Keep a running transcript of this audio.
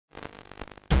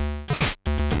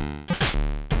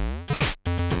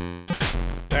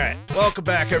Alright, welcome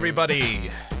back everybody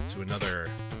to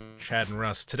another Chad and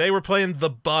Russ. Today we're playing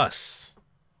The Bus,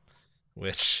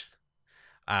 which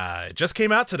just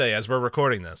came out today as we're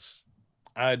recording this.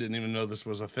 I didn't even know this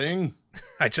was a thing.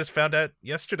 I just found out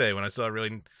yesterday when I saw a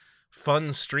really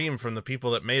fun stream from the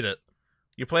people that made it.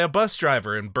 You play a bus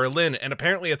driver in Berlin, and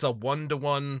apparently it's a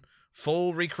 1-to-1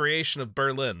 full recreation of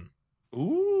Berlin.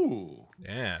 Ooh.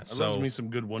 Yeah, that loves me some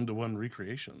good 1-to-1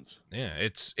 recreations. Yeah,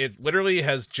 it literally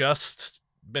has just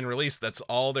been released. That's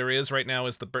all there is right now.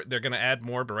 They're going to add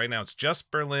more, but right now it's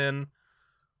just Berlin.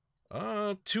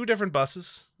 2 different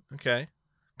buses. Okay.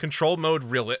 Control mode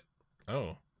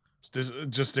Oh.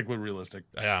 Just stick with realistic.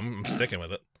 Yeah, I'm sticking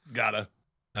with it. Gotta.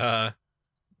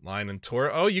 Line and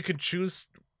tour. Oh, you can choose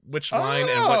which line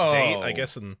and what date, I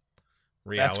guess, in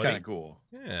reality. That's kind of cool.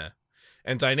 Yeah.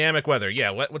 And dynamic weather. Yeah,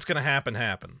 what's going to happen.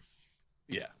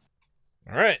 Yeah.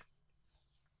 All right.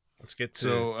 Let's get to...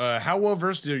 So, how well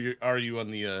versed are you on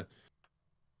the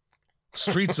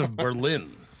streets of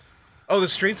Berlin? Oh, the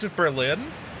streets of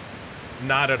Berlin?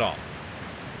 Not at all.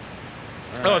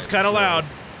 Right, It's kind of loud.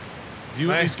 Do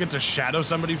you at least get to shadow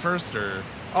somebody first, or?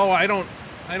 Oh, I don't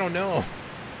know.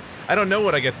 I don't know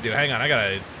what I get to do. Hang on, I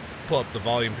gotta pull up the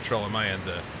volume control on my end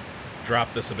to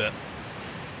drop this a bit.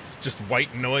 It's just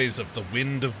white noise of the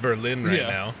wind of Berlin right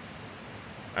now.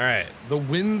 All right. The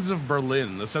Winds of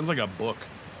Berlin. That sounds like a book.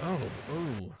 Oh,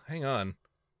 hang on.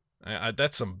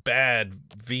 That's some bad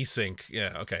V-Sync.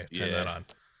 Yeah, okay, turn that on.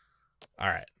 All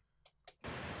right.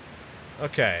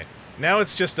 Okay, now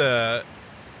it's just I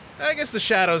guess the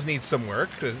shadows need some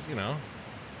work, because, you know,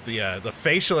 the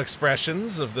facial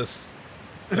expressions of this,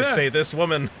 let's say this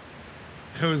woman.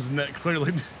 Who's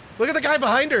clearly... Look at the guy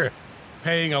behind her!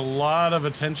 Paying a lot of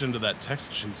attention to that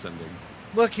text she's sending.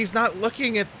 Look, he's not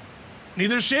looking at...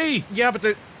 Neither is she! Yeah, but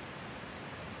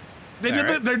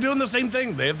they're doing the same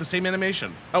thing. They have the same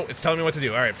animation. Oh, it's telling me what to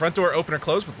do. All right, front door open or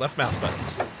close with left mouse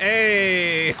button.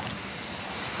 Hey!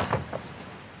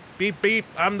 Beep, beep,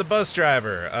 I'm the bus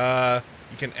driver.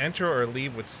 You can enter or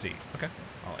leave with C. Okay,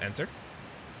 I'll enter.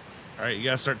 All right, you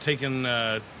gotta start taking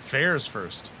fares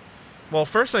first. Well,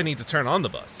 first I need to turn on the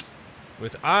bus.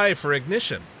 With I for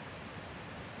ignition.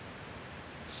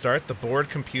 Start the board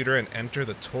computer and enter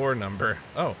the tour number.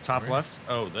 Oh, top left?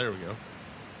 Oh, there we go.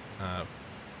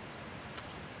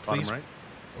 Bottom right?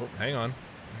 Oh, hang on.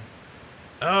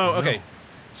 Oh, okay. No.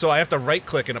 So I have to right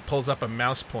click and it pulls up a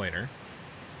mouse pointer.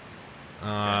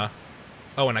 Oh,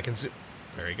 and I can zoom.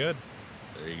 Very good.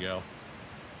 There you go.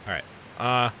 All right.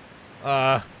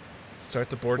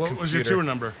 Start the board computer. What was your tour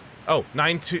number? Oh,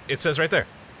 92. It says right there.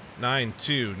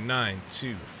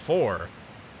 92924.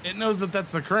 It knows that that's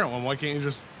the current one. Why can't you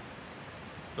just,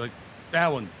 like,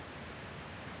 that one?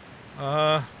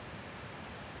 Oh,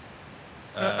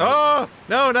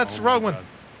 no, that's the wrong one.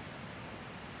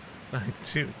 God.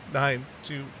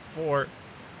 92924.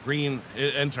 Green,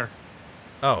 enter.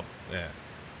 Oh, yeah.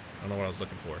 I don't know what I was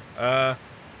looking for.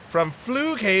 From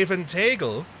Flughafen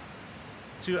Tegel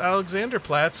to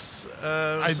Alexanderplatz,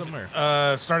 somewhere.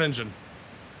 Start engine.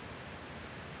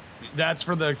 That's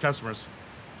for the customers.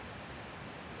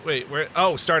 Wait, where?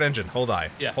 Oh, start engine. Hold I.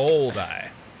 Yeah. Hold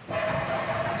I.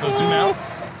 So zoom out.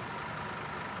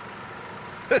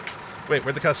 Wait,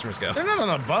 where'd the customers go? They're not on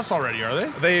the bus already, are they?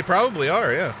 They probably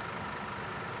are, yeah.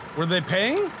 Were they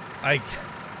paying? I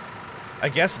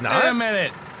guess not. Wait a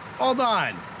minute. Hold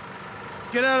on.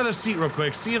 Get out of the seat real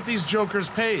quick. See if these jokers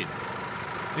paid.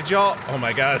 Did y'all? Oh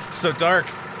my God, it's so dark.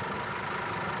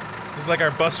 It's like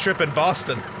our bus trip in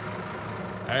Boston.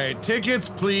 All right, tickets,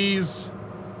 please.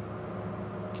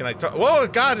 Can I talk? Whoa,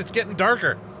 God, it's getting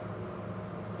darker.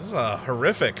 This is a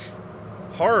horrific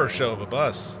horror show of a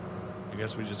bus. I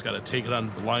guess we just gotta take it on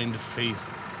blind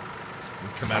faith.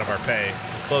 Come out of our pay.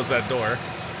 Close that door.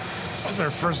 This is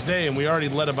our first day, and we already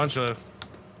let a bunch of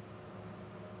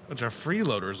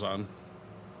freeloaders on.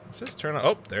 It says turn on.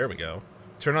 Oh, there we go.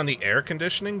 Turn on the air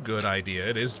conditioning. Good idea.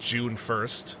 It is June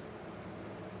 1st.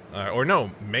 Or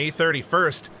no, May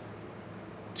 31st.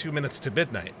 2 minutes to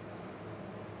midnight.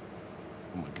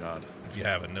 Oh my God. If you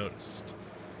haven't noticed.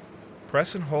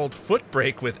 Press and hold foot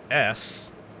brake with S.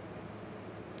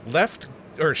 Left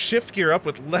or shift gear up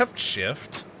with left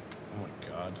shift. Oh my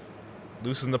God.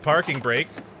 Loosen the parking brake.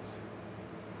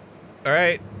 All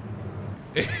right.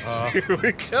 Here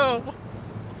we go.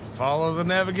 Follow the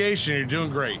navigation. You're doing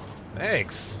great.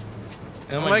 Thanks.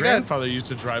 And my grandfather used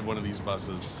to drive one of these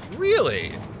buses.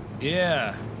 Really?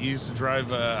 Yeah. He used to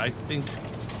drive, I think,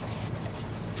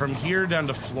 from here down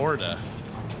to Florida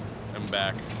and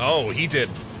back. Oh, he did.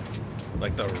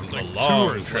 Like the long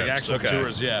tours, trips. like actual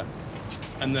tours, yeah.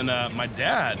 And then my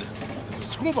dad is a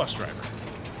school bus driver.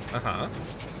 Uh-huh.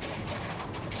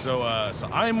 So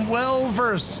I'm well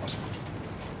versed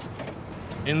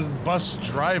in bus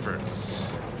drivers.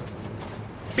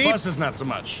 Beep. Buses not so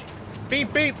much.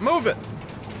 Beep, beep, move it.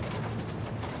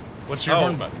 What's your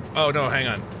horn button? Oh, no, hang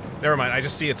on. Never mind. I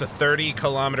just see it's a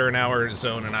 30-kilometer-an-hour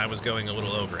zone, and I was going a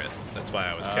little over it. That's why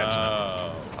I was catching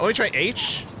up. Oh, let me try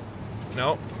H?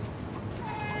 No.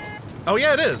 Oh,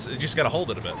 yeah, it is. You just gotta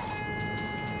hold it a bit.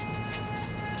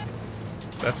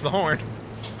 That's the horn.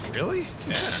 Really?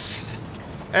 Yeah.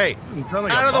 Hey,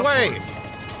 Like out of the way! horn.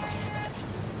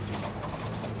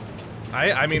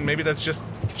 I mean, maybe that's just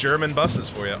German buses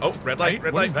for you. Oh, red light,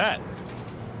 red light. What is that?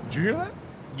 Did you hear that?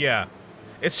 Yeah.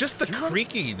 It's just the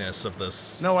creakiness of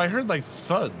this. No, I heard like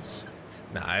thuds.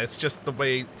 Nah, it's just the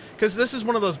way... Because this is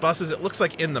one of those buses, it looks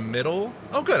like in the middle.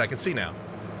 Oh, good, I can see now.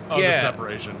 Oh, yeah. The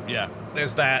separation, yeah.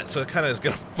 There's that, so it kind of is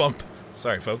going to bump.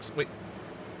 Sorry, folks. Wait.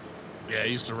 Yeah, I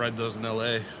used to ride those in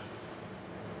L.A.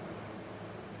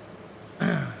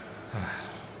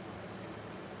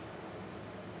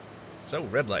 So,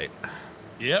 red light.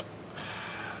 Yep.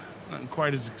 Not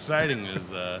quite as exciting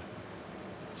as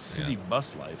city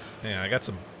bus life. Yeah, I got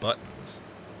some buttons.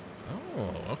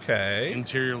 Oh, okay.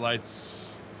 Interior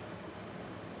lights.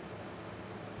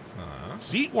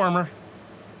 Seat warmer.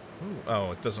 Ooh,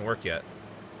 oh, it doesn't work yet.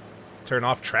 Turn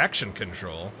off traction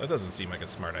control. That doesn't seem like a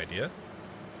smart idea.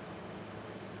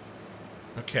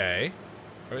 Okay.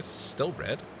 Oh, it's still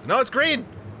red. No, it's green!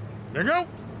 There you go.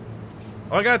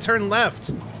 Oh, I gotta turn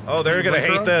left. Oh, they're gonna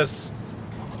hate this.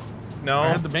 No.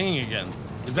 I heard the banging again.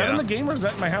 Is that in the game or is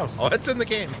that in my house? Oh, it's in the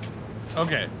game.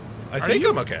 Okay. I think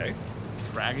I'm okay.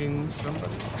 Dragging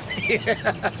somebody?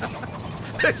 Yeah.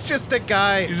 It's just a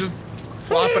guy. You're just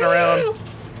flopping around.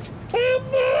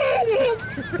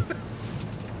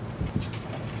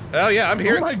 Oh, yeah, I'm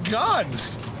here. Oh my god.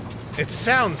 It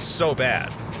sounds so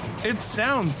bad. It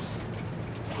sounds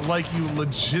like you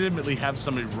legitimately have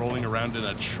somebody rolling around in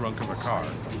a trunk of a car.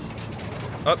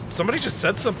 Somebody just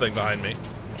said something behind me.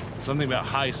 Something about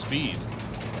high speed.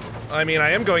 I mean,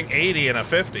 I am going 80 and a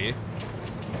 50.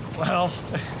 Well,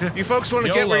 you folks want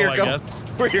to get where you're going,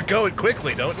 where you're going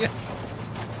quickly, don't you?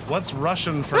 What's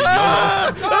Russian for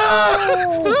ah!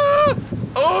 YOLO? Ah!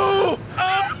 Oh!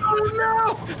 Oh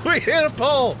no! We hit a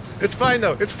pole. It's fine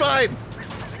though. It's fine.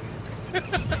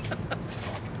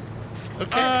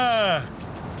 Okay.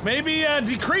 Maybe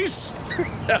decrease.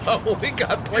 No, we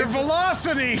got places. Your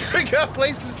velocity. We got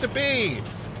places to be.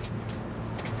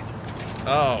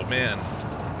 Oh man.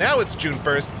 Now it's June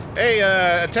 1st. Hey,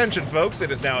 attention folks,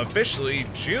 it is now officially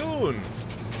June.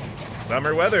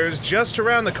 Summer weather is just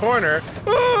around the corner.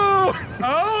 Ooh!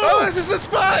 Oh, this is the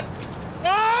spot!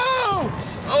 Oh!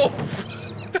 Oh!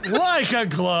 Like a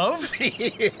glove.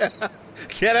 Yeah.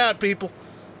 Get out, people.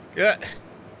 Get.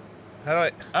 How do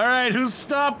I? All right, whose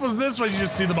stop was this one? You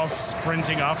just see them all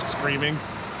sprinting off, screaming.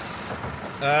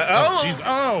 Oh, jeez.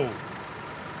 Oh.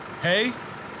 Hey.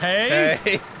 Hey.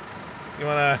 Hey. You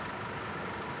wanna?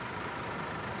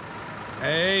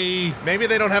 Hey. Maybe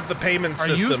they don't have the payment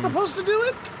system. Are you supposed to do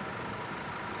it?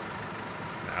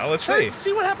 Now let's see.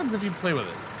 See what happens if you play with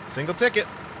it. Single ticket.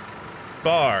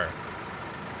 Bar.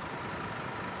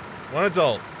 1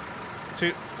 adult.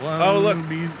 2. Oh, look.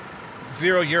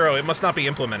 €0. It must not be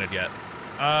implemented yet.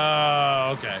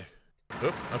 Okay.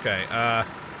 Oop, okay. How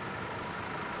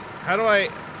do I...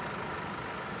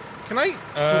 Can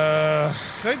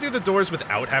I do the doors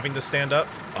without having to stand up?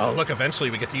 Oh, look, eventually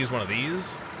we get to use one of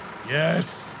these.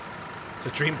 Yes. It's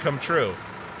a dream come true.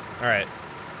 All right.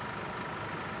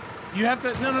 You have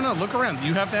to... No. Look around.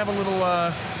 You have to have a little,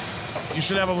 you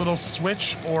should have a little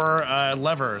switch or a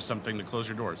lever or something to close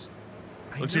your doors.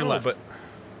 Look to your left. But...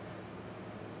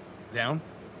 Down.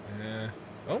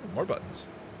 Oh, more buttons.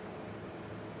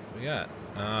 What we got?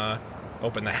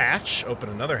 Open the hatch. Open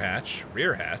another hatch.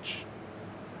 Rear hatch.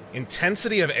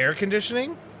 Intensity of air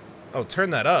conditioning? Oh,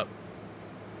 turn that up.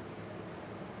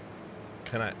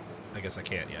 Can I? I guess I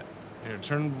can't yet. Here,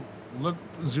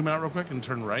 zoom out real quick and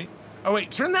turn right. Oh,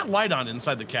 wait, turn that light on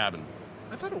inside the cabin.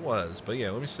 I thought it was, but yeah,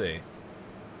 let me see.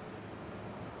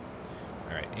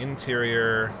 All right,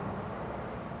 interior.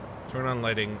 Turn on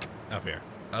lighting up here.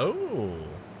 Oh.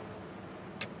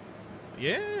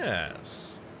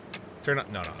 Yes. Turn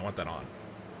on. No, I want that on.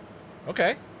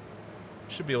 Okay.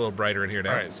 Should be a little brighter in here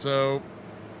now. All right, so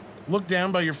look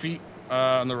down by your feet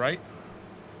on the right.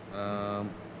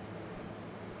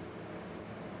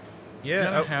 Yeah, you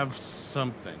gotta have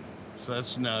something. So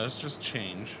that's just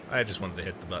change. I just wanted to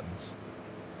hit the buttons.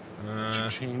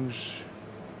 Change.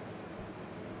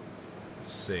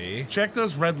 Let's see. Check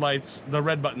those red lights, the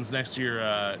red buttons next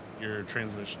to your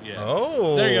transmission. Yeah.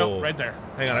 Oh. There you go, right there.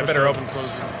 Hang on, I better open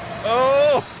close.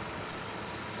 Oh.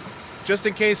 just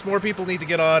in case more people need to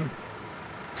get on.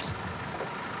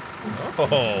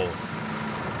 Oh.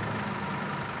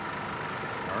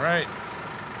 All right.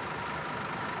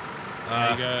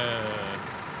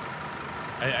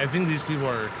 I think these people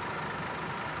are...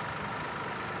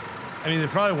 I mean, they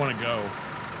probably want to go.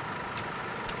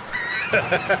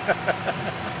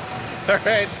 All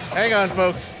right, hang on,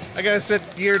 folks. I gotta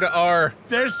set gear to R.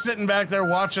 They're sitting back there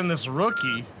watching this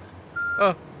rookie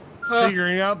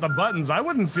figuring out the buttons. I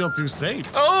wouldn't feel too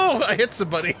safe. Oh, I hit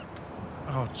somebody.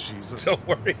 Oh, Jesus. Don't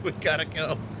worry, we gotta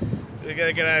go. We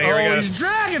gotta get out of here. Oh, he's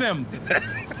dragging him.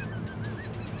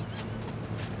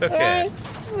 Okay.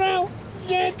 No,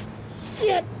 get.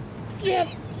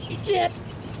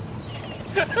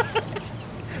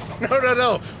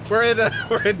 No. We're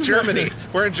in Germany.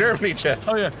 We're in Germany, Chet.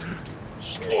 Oh, yeah.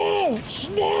 Snow.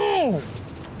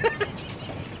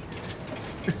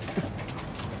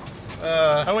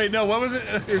 Oh, wait, no, what was it?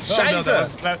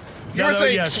 Scheiße. You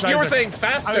were saying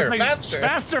faster, I was saying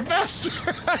faster. faster.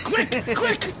 quick.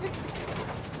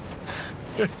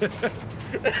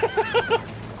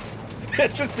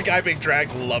 Just the guy being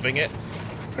dragged, loving it.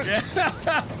 Yeah.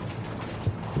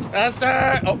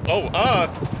 Faster!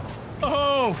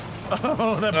 Oh,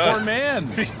 that poor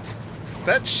man.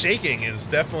 That shaking is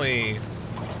definitely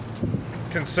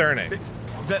concerning.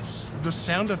 That's the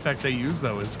sound effect they use,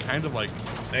 though, is kind of like...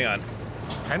 Hang on.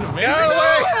 Kind of amazing.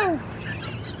 No!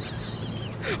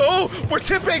 Oh, we're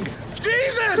tipping!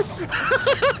 Jesus! Oh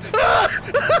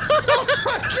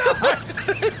my God!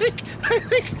 I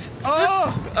think.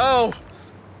 Oh.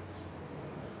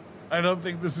 I don't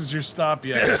think this is your stop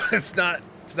yet. It's not.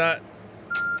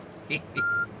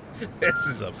 This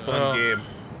is a fun game.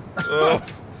 Oh.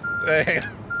 Hang on.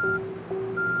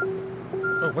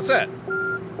 Oh, what's that?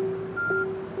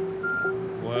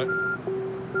 What?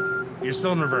 You're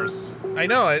still in reverse. I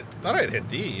know, I thought I'd hit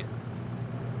D.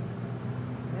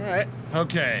 Alright.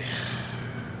 Okay.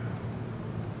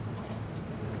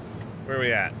 Where are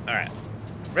we at? Alright.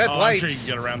 Red I'm lights. sure you can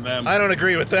get around them. I don't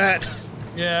agree with that.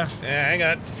 Yeah. Yeah, hang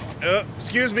on.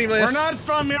 Excuse me, miss. We're not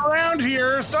from around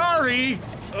here, sorry.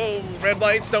 Oh, red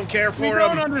lights, don't care for We them.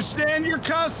 don't understand your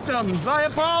customs. I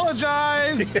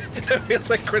apologize. It's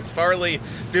like Chris Farley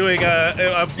doing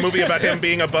a movie about him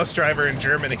being a bus driver in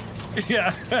Germany.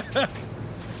 Yeah.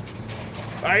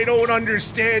 I don't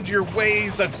understand your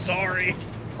ways, I'm sorry.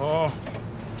 Oh,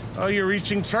 you're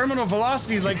reaching terminal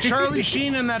velocity like Charlie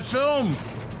Sheen in that film,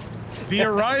 The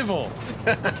Arrival.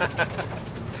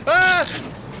 Ah!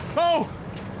 Oh!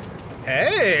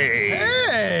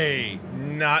 Hey!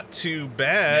 Not too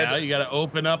bad. Now you gotta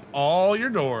open up all your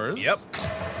doors. Yep.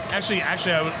 Actually, I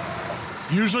would...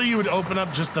 Usually you would open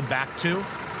up just the back two.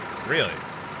 Really?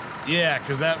 Yeah,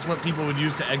 because that's what people would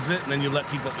use to exit, and then you let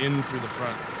people in through the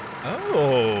front.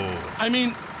 Oh. I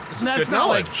mean, This is that's good not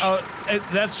knowledge. like...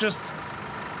 that's just...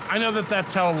 I know that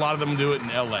that's how a lot of them do it in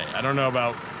LA. I don't know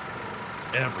about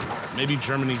everywhere. Maybe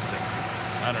Germany's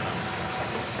different. I don't know.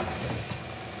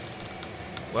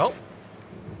 Well,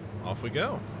 off we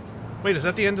go. Wait, is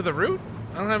that the end of the route?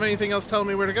 I don't have anything else telling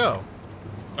me where to go.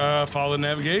 Follow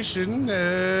navigation.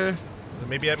 Then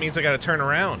maybe that means I gotta turn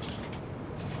around.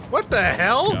 What the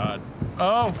hell? God.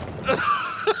 Oh.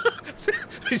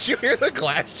 Did you hear the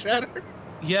glass shatter?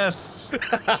 Yes.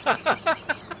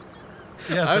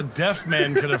 Yes, a deaf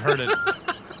man could have heard it.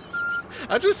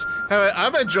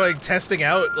 I'm enjoying testing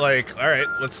out, like, all right,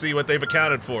 let's see what they've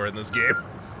accounted for in this game.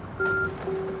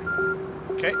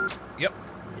 Okay, yep,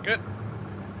 we're good.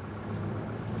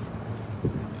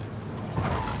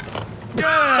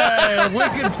 Yeah,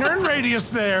 wicked turn radius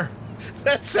there.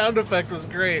 That sound effect was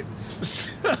great.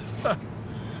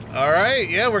 All right,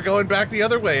 yeah, we're going back the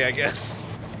other way, I guess.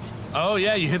 Oh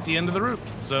yeah, you hit the end of the route.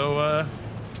 So,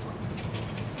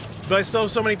 But I still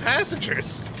have so many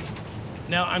passengers.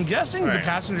 now I'm guessing the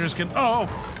passengers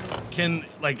can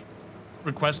like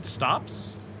request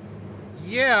stops.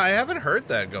 Yeah, I haven't heard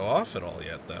that go off at all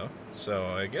yet, though. So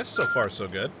I guess so far so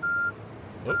good.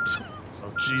 Oops.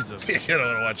 Oh Jesus! You don't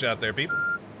want to watch out there, people.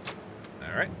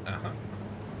 All right.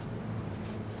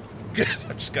 Good.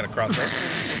 I just gotta cross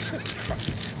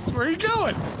over. Where are you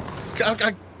going?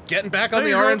 I'm getting back on There the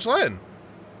you go. orange line.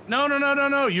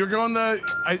 No. You're going No,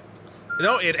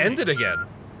 it ended again.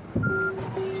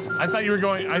 I thought you were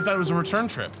going. I thought it was a return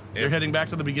trip. You're heading back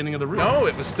to the beginning of the route. No,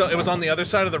 it was on the other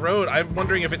side of the road. I'm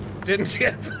wondering if it didn't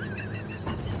get.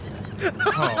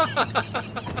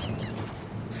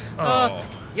 Oh.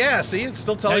 Yeah, see, it's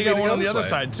still Now telling you me got to one go on the this other way.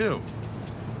 side too.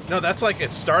 No, that's like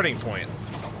its starting point.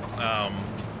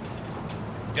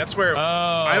 That's where Oh,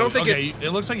 I don't think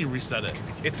it looks like you reset it.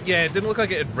 it didn't look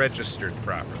like it had registered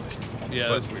properly. Yeah,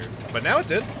 but, that's weird. But now it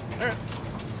did. All right.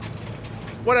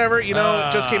 Whatever, you know,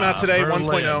 just came out today, Berlin.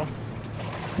 1.0.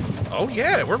 Oh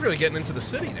yeah, we're really getting into the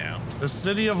city now. The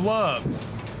city of love.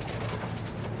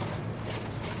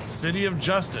 City of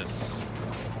justice.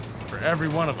 For every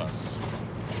one of us.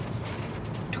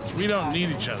 'Cause we don't need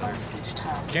each other.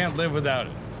 Can't live without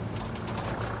it.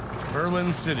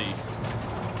 Berlin City.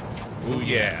 Ooh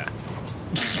yeah.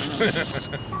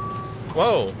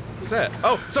 Whoa, what's that?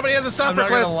 Oh, somebody has a stop I'm not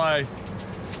request. gonna lie.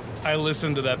 I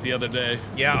listened to that the other day.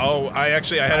 Yeah, oh, I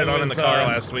had it on in the car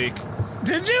last week.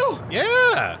 Did you?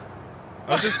 Yeah.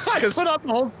 I was just I because put on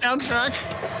the whole soundtrack.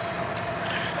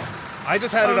 I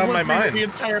just had it on my listening to mind. the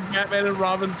entire Batman and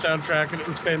Robin soundtrack, and it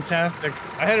was fantastic.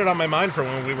 I had it on my mind for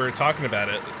when we were talking about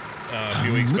it a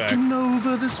few weeks back. Looking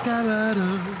over the skyline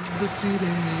of the city.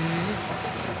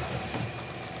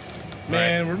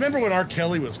 Man, remember when R.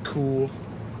 Kelly was cool?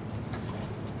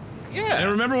 Yeah.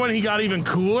 And remember when he got even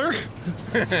cooler?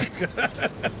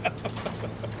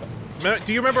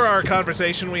 Do you remember our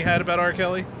conversation we had about R.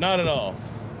 Kelly? Not at all.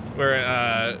 Where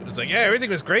it was like, yeah, everything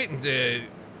was great, and you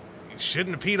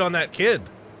shouldn't have peed on that kid.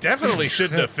 Definitely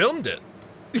shouldn't have filmed it.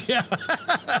 Yeah.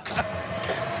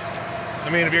 I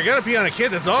mean, if you're gonna pee on a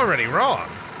kid, that's already wrong.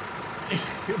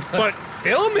 But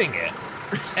filming it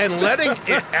and letting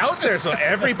it out there so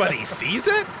everybody sees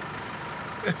it?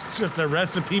 It's just a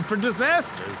recipe for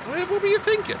disasters. What were you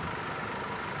thinking?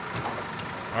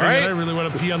 All right. I really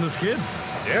want to pee on this kid.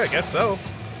 Yeah, I guess so.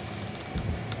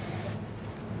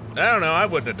 I don't know. I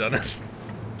wouldn't have done it.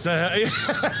 So,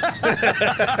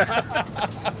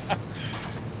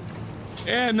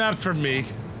 yeah, not for me.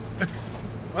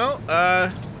 Well,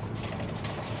 yeah,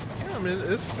 I mean,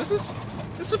 this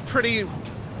is a pretty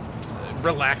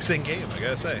relaxing game, I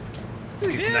gotta say.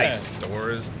 These nice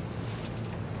stores.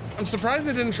 I'm surprised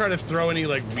they didn't try to throw any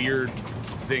like weird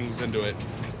things into it,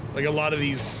 like a lot of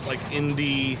these like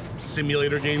indie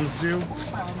simulator games do.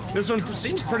 This one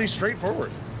seems pretty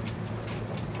straightforward.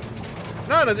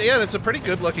 No, yeah, it's a pretty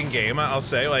good-looking game, I'll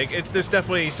say. Like, there's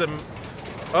definitely some.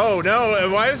 Oh no!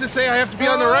 Why does it say I have to be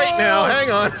on the right now? Hang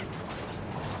on.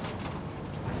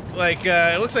 Like,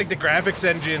 it looks like the graphics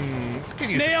engine could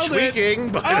use some tweaking,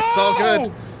 but it's all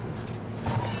good.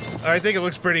 I think it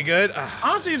looks pretty good.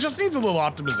 Honestly, it just needs a little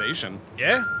optimization.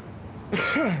 Yeah.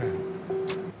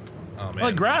 Oh man.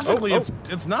 Like graphically,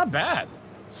 it's not bad.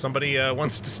 Somebody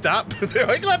wants to stop. They're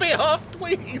like, "Let me off,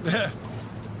 please."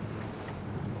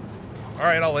 All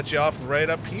right, I'll let you off right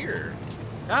up here.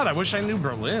 God, I wish I knew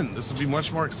Berlin. This would be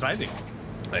much more exciting.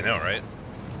 I know, right?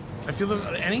 I feel this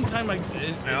anytime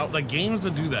like games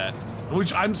that do that,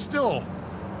 which I'm still.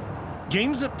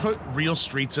 Games that put real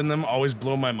streets in them always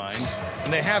blow my mind.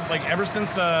 And they have, like, ever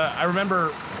since, I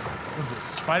remember, was it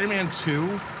Spider-Man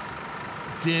 2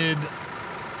 did,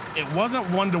 it wasn't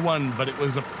one-to-one, but it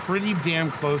was a pretty damn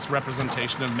close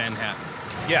representation of Manhattan.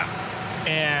 Yeah.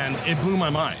 And it blew my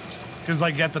mind. Because,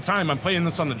 like, at the time, I'm playing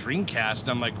this on the Dreamcast,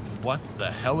 and I'm like, what the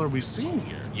hell are we seeing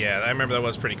here? Yeah, I remember that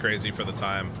was pretty crazy for the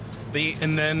time.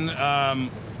 And then,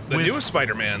 the newest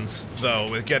Spider-Mans, though,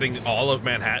 with getting all of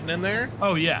Manhattan in there.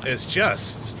 Oh, yeah. It's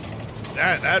just,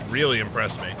 that really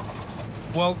impressed me.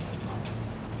 Well,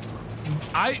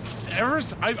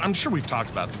 I'm sure we've talked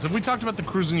about this. Have we talked about the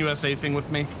Cruising USA thing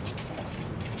with me?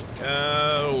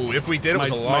 If we did, it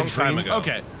was a long time ago.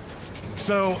 Okay.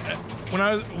 So,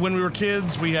 when we were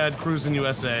kids, we had Cruising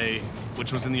USA,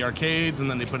 which was in the arcades, and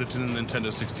then they put it to the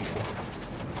Nintendo 64.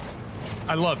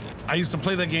 I loved it. I used to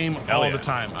play that game all the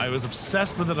time. I was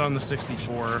obsessed with it on the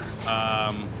 64.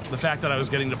 The fact that I was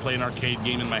getting to play an arcade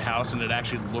game in my house and it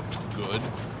actually looked good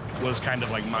was kind of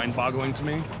like mind-boggling to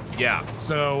me. Yeah.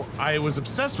 So I was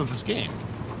obsessed with this game.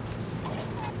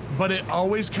 But it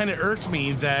always kind of irked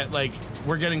me that, like,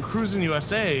 we're getting Cruising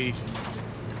USA,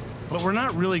 but we're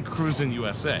not really Cruising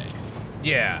USA.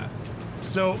 Yeah.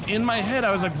 So in my head,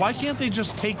 I was like, why can't they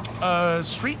just take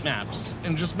street maps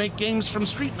and just make games from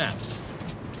street maps?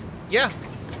 Yeah.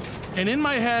 And in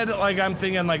my head, like, I'm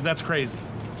thinking, like, that's crazy.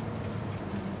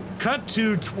 Cut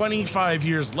to 25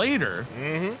 years later,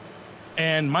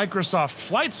 and Microsoft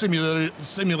Flight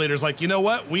Simulator's like, you know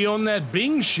what? We own that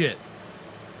Bing shit.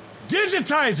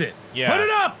 Digitize it. Yeah. Put it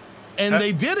up. And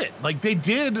they did it. Like, they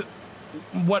did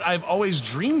what I've always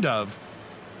dreamed of.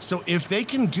 So if they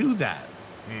can do that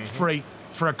for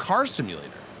a car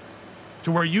simulator,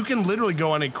 to where you can literally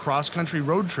go on a cross-country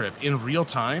road trip in real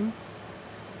time,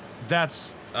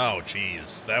 that's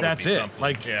geez, that would be something.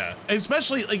 Like, yeah,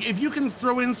 especially like if you can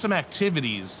throw in some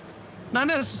activities, not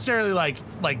necessarily like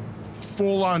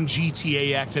full-on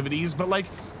GTA activities, but like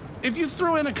if you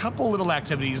throw in a couple little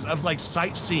activities of like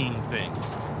sightseeing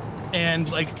things, and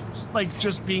like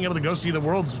just being able to go see the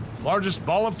world's largest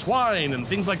ball of twine and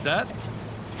things like that,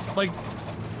 like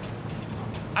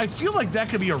I feel like that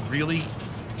could be a really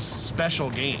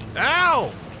special game.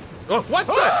 Ow! Oh, what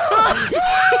the?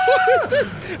 What is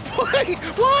this? Why?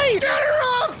 Get her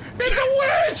off! It's a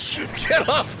witch! Get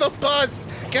off the bus!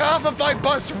 Get off of my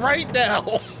bus right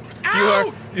now!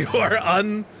 Ow! You are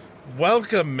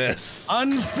unwelcome, miss.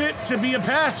 Unfit to be a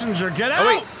passenger. Get out!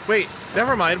 Oh, wait,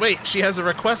 never mind. Wait, she has a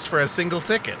request for a single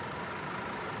ticket.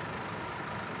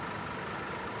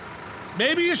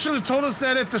 Maybe you should have told us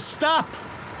that at the stop.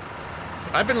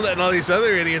 I've been letting all these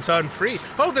other idiots on free.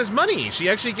 Oh, there's money. She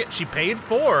paid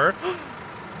for.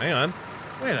 Hang on.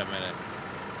 Wait a minute.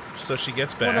 So she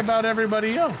gets back. What about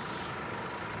everybody else?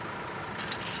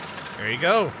 There you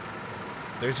go.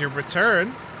 There's your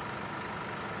return.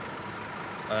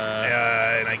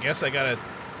 And I guess I gotta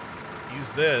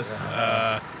use this.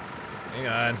 Hang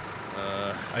on.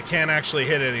 I can't actually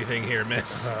hit anything here,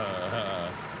 miss.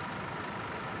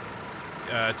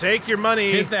 Take your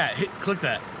money. Hit that. Click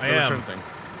that. I am. Return thing.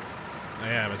 I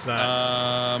am. It's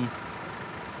not.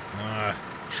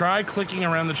 Try clicking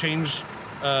around the change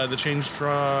tray,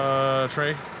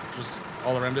 just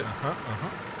all around it.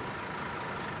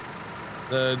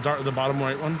 The bottom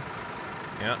right one.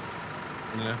 Yeah.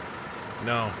 Yeah.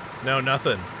 No,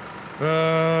 nothing.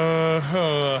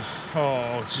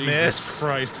 Oh, Jesus Miss.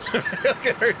 Christ. Look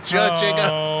at her judging us.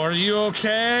 Oh, are you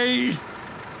okay?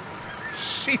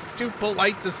 She's too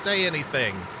polite to say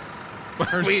anything.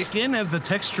 Her skin has the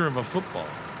texture of a football.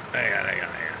 Hang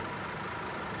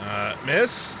on.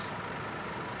 Miss?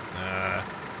 Hang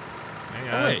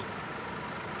on. Oh, wait.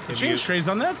 The change tray's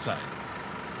on that side.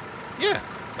 Yeah,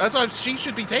 that's why she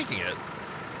should be taking it.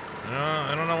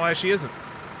 I don't know why she isn't.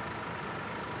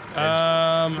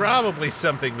 It's probably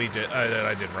something we did that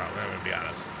I did wrong. I'm gonna be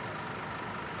honest.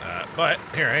 But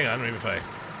here, hang on. Maybe if I.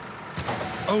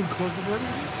 Oh, close the door,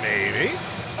 Maybe.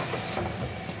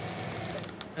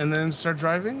 And then start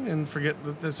driving and forget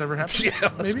that this ever happened. Yeah,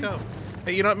 let's go.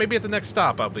 Hey, you know what? Maybe at the next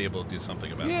stop I'll be able to do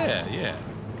something about this. Yeah.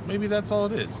 Maybe that's all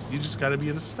it is. You just got to be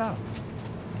at a stop.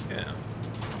 Yeah.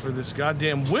 For this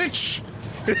goddamn witch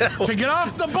to get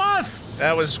off the bus.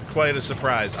 That was quite a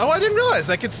surprise. Oh, I didn't realize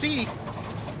I could see.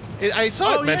 I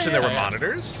saw it mentioned there were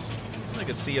monitors. So I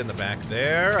could see in the back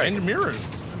there. And mirrors.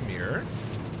 A mirror.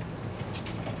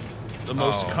 The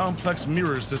most complex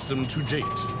mirror system to date.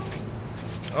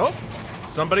 Oh,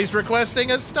 somebody's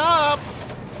requesting a stop.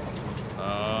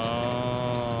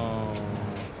 Oh.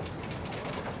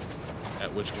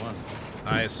 At which one?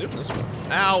 I assume this one.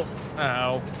 Ow.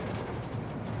 Ow.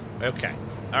 Okay.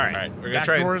 All right. We're gonna Back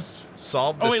try doors. and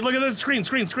solve this. Oh wait, look at this screen.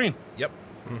 Yep.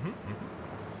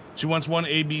 She wants one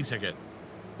AB ticket.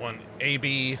 One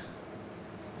AB.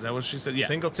 Is that what she said? Yeah.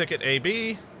 Single ticket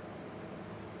AB.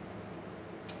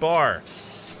 Bar.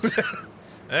 All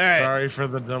right. Sorry for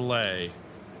the delay.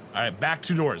 All right, back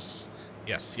 2 doors.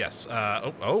 Yes.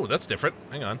 Oh, that's different.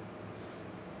 Hang on.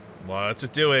 What's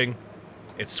it doing?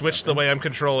 It switched the way I'm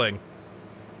controlling.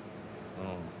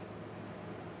 Oh.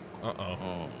 Uh-oh.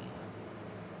 Oh.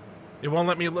 It won't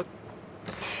let me look.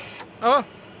 Oh!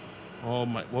 Oh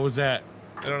my, what was that?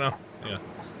 I don't know.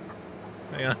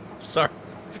 Hang on. Sorry.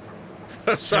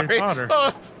 I'm sorry. Harry Potter.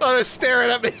 Oh, they're staring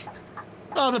at me.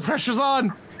 Oh, the pressure's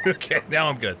on. Okay, now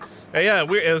I'm good. Hey, yeah, it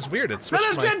was weird. It switched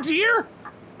Is that a dead deer?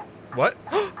 What?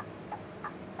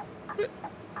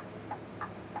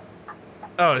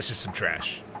 Oh, it's just some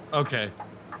trash. Okay.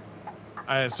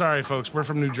 Sorry, folks. We're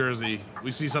from New Jersey. We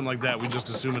see something like that, we just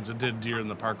assume it's a dead deer in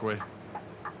the parkway.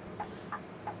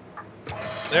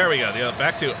 There we go. Yeah,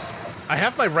 back to. I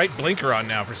have my right blinker on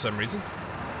now for some reason.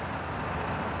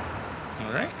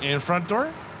 All right. And front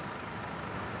door?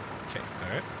 Okay. All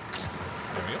right.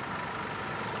 There we go.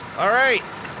 All right.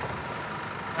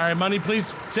 All right, money,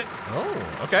 please. Oh,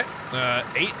 okay.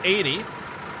 880.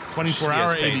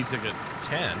 24-hour AB ticket.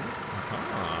 10.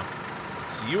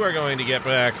 So you are going to get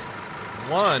back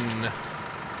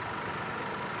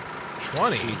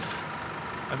 120.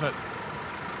 I thought.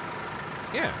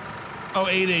 Yeah. Oh,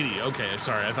 880. Okay,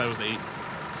 sorry. I thought it was 8.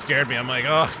 Scared me. I'm like,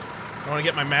 oh, I don't want to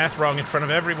get my math wrong in front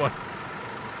of everyone.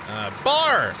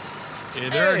 Bar. Yeah,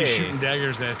 they're already shooting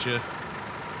daggers at you.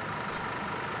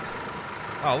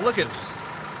 Oh, look at.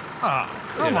 Ah,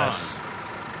 come on. This.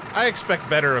 I expect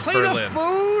better of Plate Berlin. of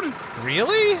food?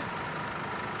 Really?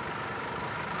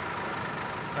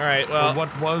 All right. Well, or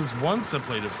what was once a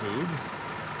plate of food.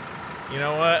 You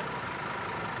know what?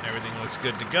 Everything looks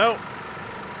good to go.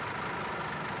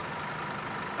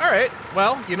 All right.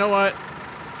 Well, you know what?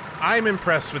 I'm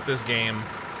impressed with this game.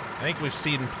 I think we've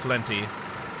seen plenty.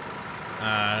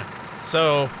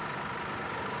 So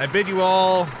I bid you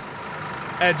all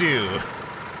adieu.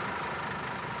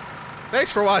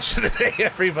 Thanks for watching today,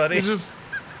 everybody.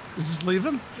 Just leave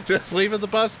him? Just leaving the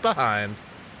bus behind.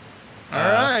 All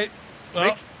right.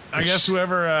 Well, I guess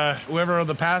whoever of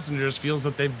the passengers feels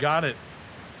that they've got it,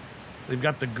 they've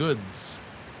got the goods.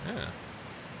 Yeah.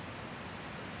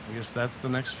 I guess that's the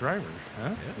next driver, huh?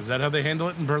 Yeah. Is that how they handle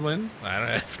it in Berlin?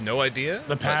 I have no idea.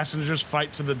 The passengers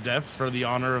fight to the death for the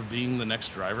honor of being the next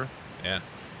driver? Yeah.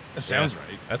 That sounds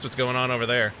right. That's what's going on over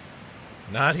there.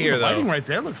 Not here, the though. The lighting right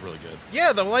there looked really good.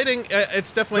 Yeah, the lighting,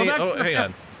 it's definitely... No, hang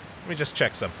on. Let me just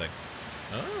check something.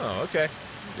 Oh, okay.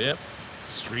 Yep.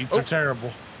 Streets are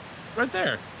terrible. Right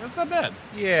there. That's not bad.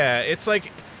 Yeah, it's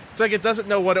like it doesn't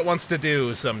know what it wants to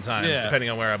do sometimes, depending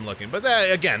on where I'm looking. But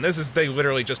again, they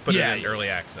literally just put it in early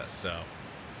access, so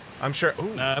I'm sure.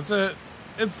 Ooh.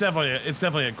 It's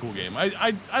definitely a cool game.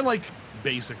 I like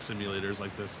basic simulators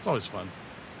like this. It's always fun.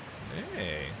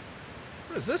 Hey,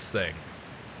 what is this thing?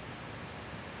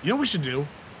 You know what we should do?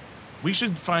 We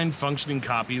should find functioning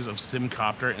copies of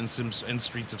SimCopter and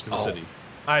Streets of SimCity.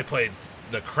 I played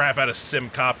the crap out of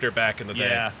SimCopter back in the day.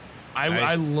 Yeah.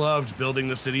 I loved building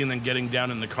the city and then getting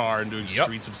down in the car and doing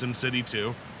Streets of SimCity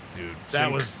too. Dude,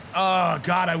 that was oh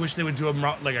god, I wish they would do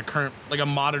a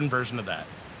modern version of that.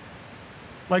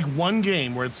 Like one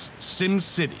game where it's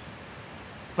SimCity,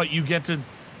 but you get to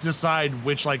decide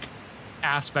which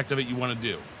aspect of it you want to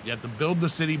do. You have to build the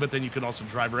city, but then you can also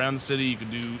drive around the city. You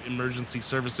can do emergency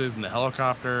services in the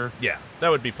helicopter. Yeah, that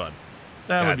would be fun.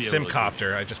 That would be SimCopter.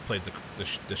 Really I just played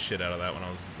the shit out of that when I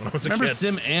was a Remember kid.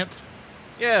 Sim Ant?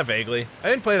 Yeah, vaguely. I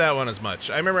didn't play that one as much.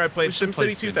 I remember I played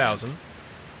SimCity 2000,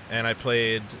 and I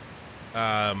played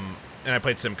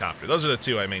SimCopter. Those are the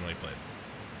two I mainly played.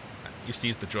 I used to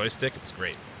use the joystick. It was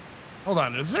great. Hold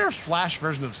on, is there a Flash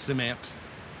version of Sim Ant?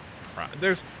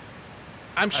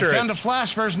 I'm sure I found a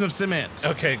Flash version of Sim Ant.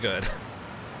 Okay, good.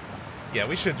 Yeah,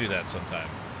 we should do that sometime.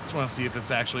 Just want to see if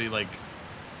it's actually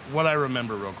what I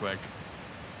remember real quick.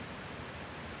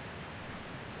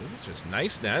 This is just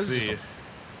nice now. This is just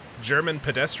a German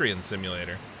pedestrian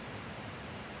simulator.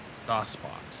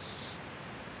 DOSBox.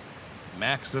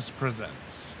 Maxis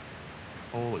presents.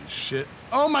 Holy shit.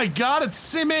 Oh my god, it's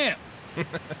Sim Ant!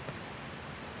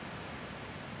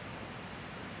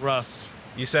 Russ.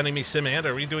 You sending me Sim Ant?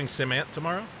 Are we doing Sim Ant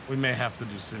tomorrow? We may have to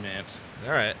do Sim Ant.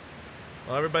 All right.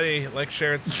 Well, everybody, like,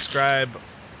 share, and subscribe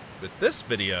with this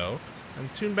video,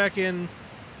 and tune back in,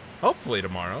 hopefully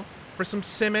tomorrow, for some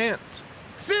Sim Ant.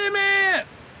 Sim Ant!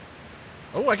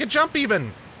 Oh, I can jump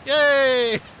even!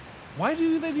 Yay! Why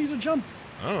do they need to jump?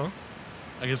 Oh.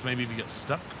 I guess maybe if you get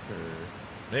stuck, or...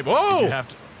 Maybe, whoa! You have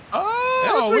to...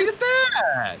 Oh, look at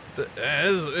that!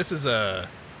 This is a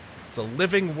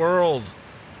living world.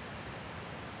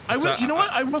 You know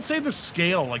what? I will say the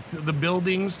scale, the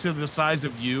buildings to the size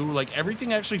of you,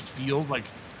 everything actually feels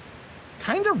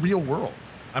kind of real world.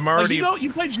 I'm already.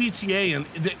 You play GTA,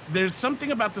 and there's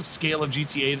something about the scale of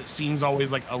GTA that seems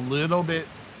always a little bit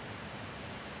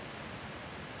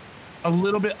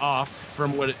off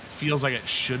from what it feels like it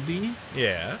should be.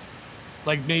 Yeah.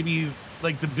 Maybe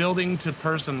the building to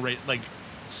person rate,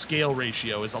 scale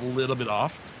ratio is a little bit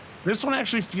off. This one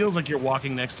actually feels like you're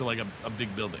walking next to a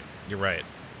big building. You're right.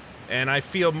 And I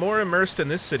feel more immersed in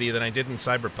this city than I did in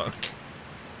Cyberpunk.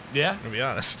 Yeah? To be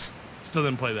honest. Still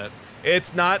didn't play that.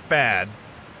 It's not bad,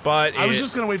 but I was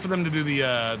just going to wait for them to do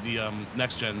the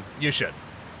next gen. You should.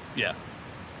 Yeah.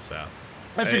 So.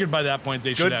 I figured by that point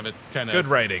they should have it kind of... Good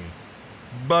writing.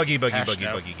 Buggy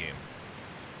game.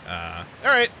 All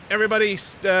right, everybody,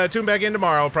 tune back in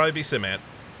tomorrow. It'll probably be Sim Ant.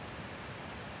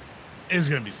 It's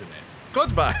going to be Sim Ant.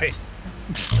 Goodbye.